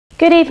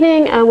Good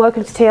evening and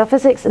welcome to TL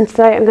Physics, and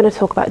today I'm going to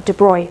talk about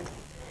De-Broglie.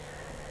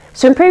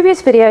 So in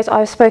previous videos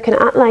I've spoken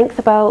at length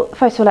about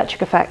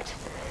photoelectric effect,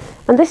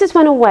 and this is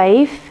when a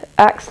wave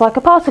acts like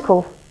a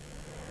particle.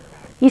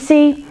 You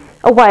see,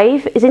 a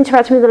wave is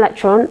interacting with an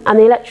electron and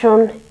the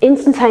electron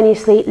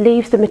instantaneously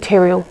leaves the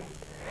material.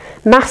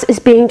 Mass is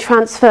being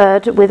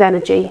transferred with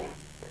energy.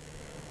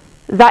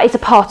 That is a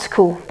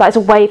particle, that is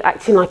a wave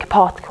acting like a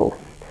particle.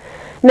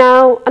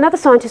 Now, another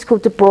scientist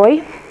called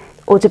De-Broglie,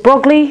 or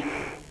De-Broglie,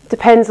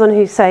 depends on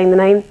who's saying the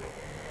name,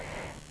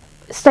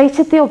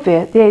 stated the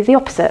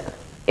opposite.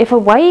 If a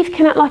wave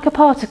can act like a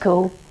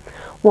particle,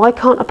 why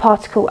can't a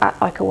particle act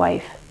like a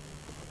wave?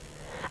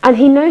 And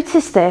he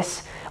noticed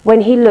this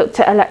when he looked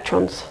at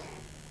electrons.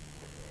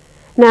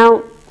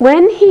 Now,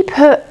 when he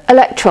put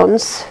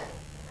electrons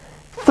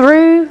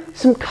through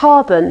some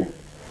carbon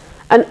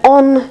and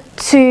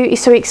so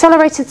he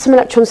accelerated some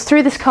electrons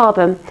through this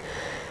carbon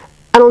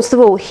and onto the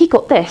wall, he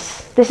got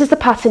this. This is the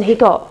pattern he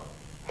got.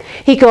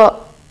 He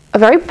got a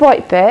very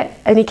bright bit,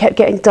 and he kept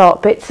getting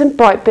dark bits and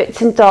bright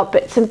bits and dark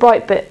bits and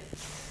bright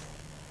bits.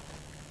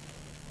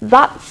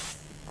 That's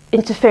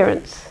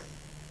interference.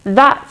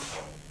 That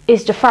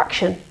is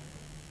diffraction.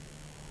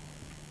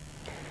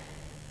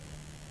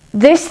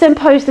 This then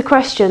posed the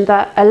question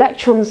that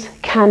electrons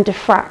can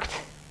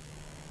diffract.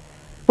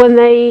 When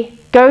they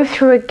go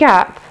through a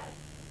gap,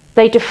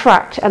 they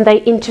diffract and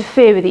they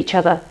interfere with each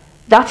other.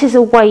 That is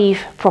a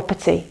wave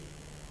property.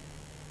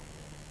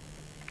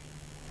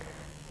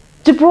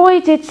 De-Broglie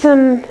did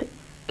some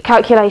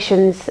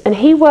calculations and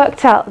he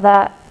worked out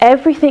that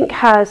everything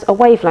has a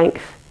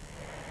wavelength.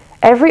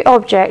 Every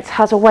object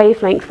has a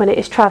wavelength when it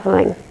is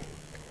travelling.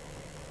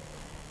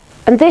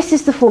 And this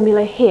is the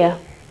formula here.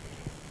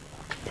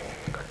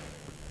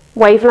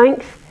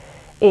 Wavelength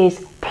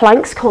is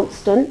Planck's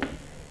constant,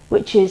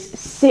 which is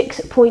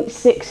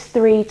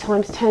 6.63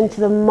 times 10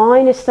 to the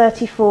minus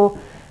 34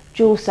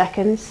 joule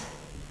seconds,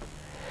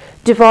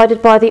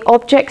 divided by the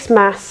object's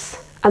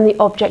mass and the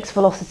object's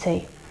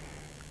velocity.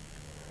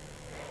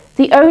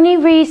 The only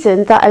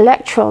reason that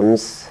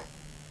electrons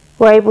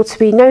were able to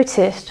be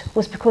noticed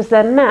was because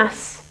their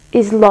mass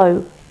is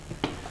low.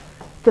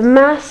 The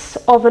mass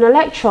of an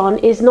electron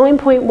is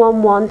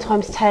 9.11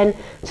 times 10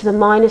 to the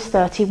minus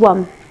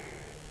 31.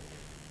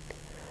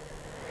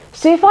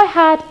 So if I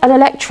had an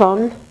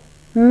electron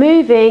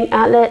moving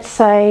at, let's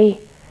say,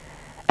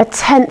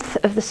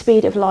 1/10 of the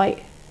speed of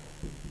light,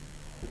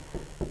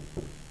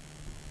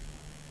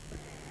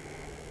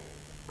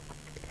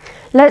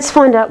 let's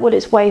find out what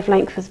its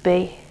wavelength would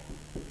be.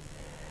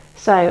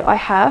 So I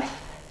have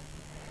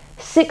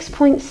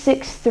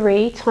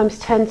 6.63 times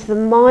 10 to the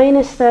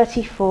minus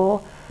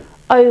 34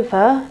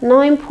 over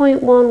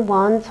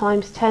 9.11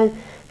 times 10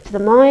 to the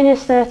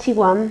minus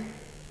 31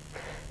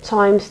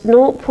 times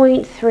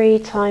 0.3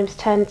 times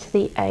 10 to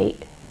the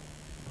 8.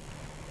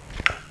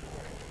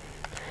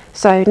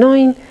 So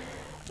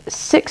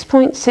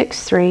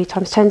 6.63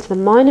 times 10 to the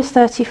minus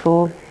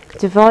 34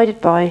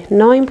 divided by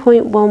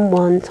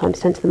 9.11 times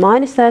 10 to the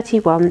minus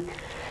 31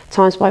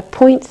 times by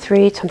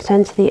 0.3 times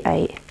 10 to the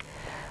 8.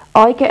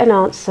 I get an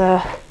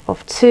answer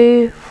of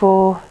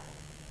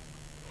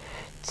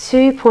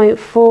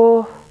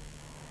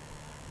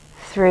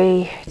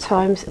 2.43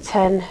 times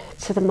 10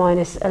 to the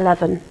minus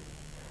 11.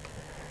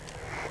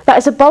 That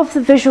is above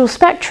the visual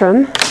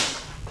spectrum,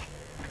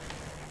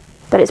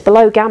 but it's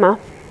below gamma.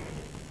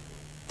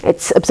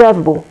 It's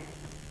observable.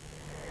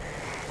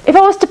 If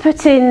I was to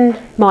put in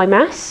my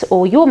mass,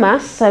 or your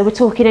mass, so we're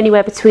talking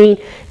anywhere between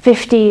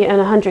 50 and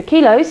 100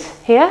 kilos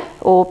here,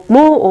 or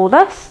more or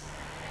less,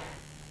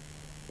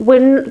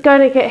 we're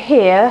going to get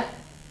here,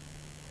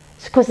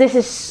 because this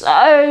is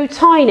so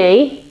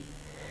tiny,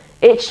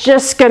 it's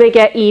just going to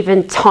get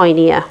even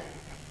tinier.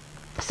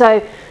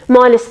 So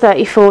minus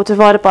 34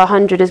 divided by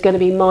 100 is going to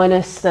be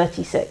minus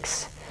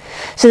 36.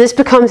 So this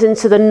becomes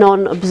into the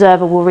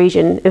non-observable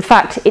region. In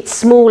fact, it's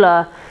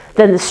smaller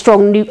than the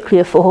strong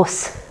nuclear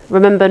force.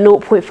 Remember,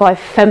 0.5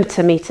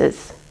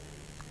 femtometers.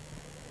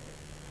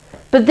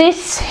 But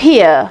this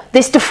here,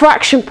 this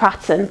diffraction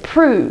pattern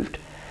proved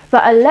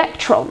that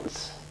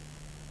electrons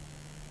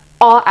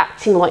are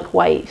acting like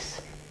waves,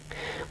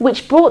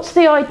 which brought to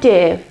the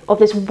idea of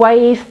this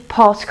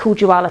wave-particle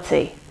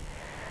duality,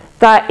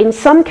 that in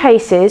some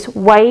cases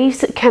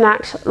waves can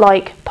act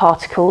like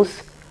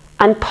particles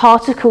and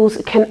particles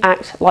can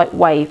act like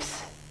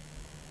waves.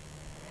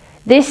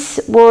 This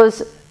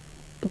was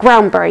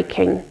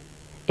groundbreaking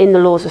in the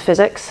laws of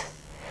physics,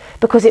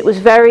 because it was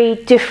very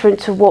different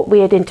to what we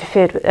had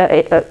interfered with,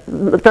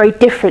 very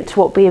different to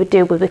what we would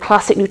deal with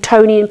classic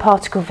Newtonian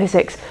particle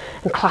physics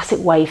and classic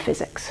wave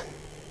physics.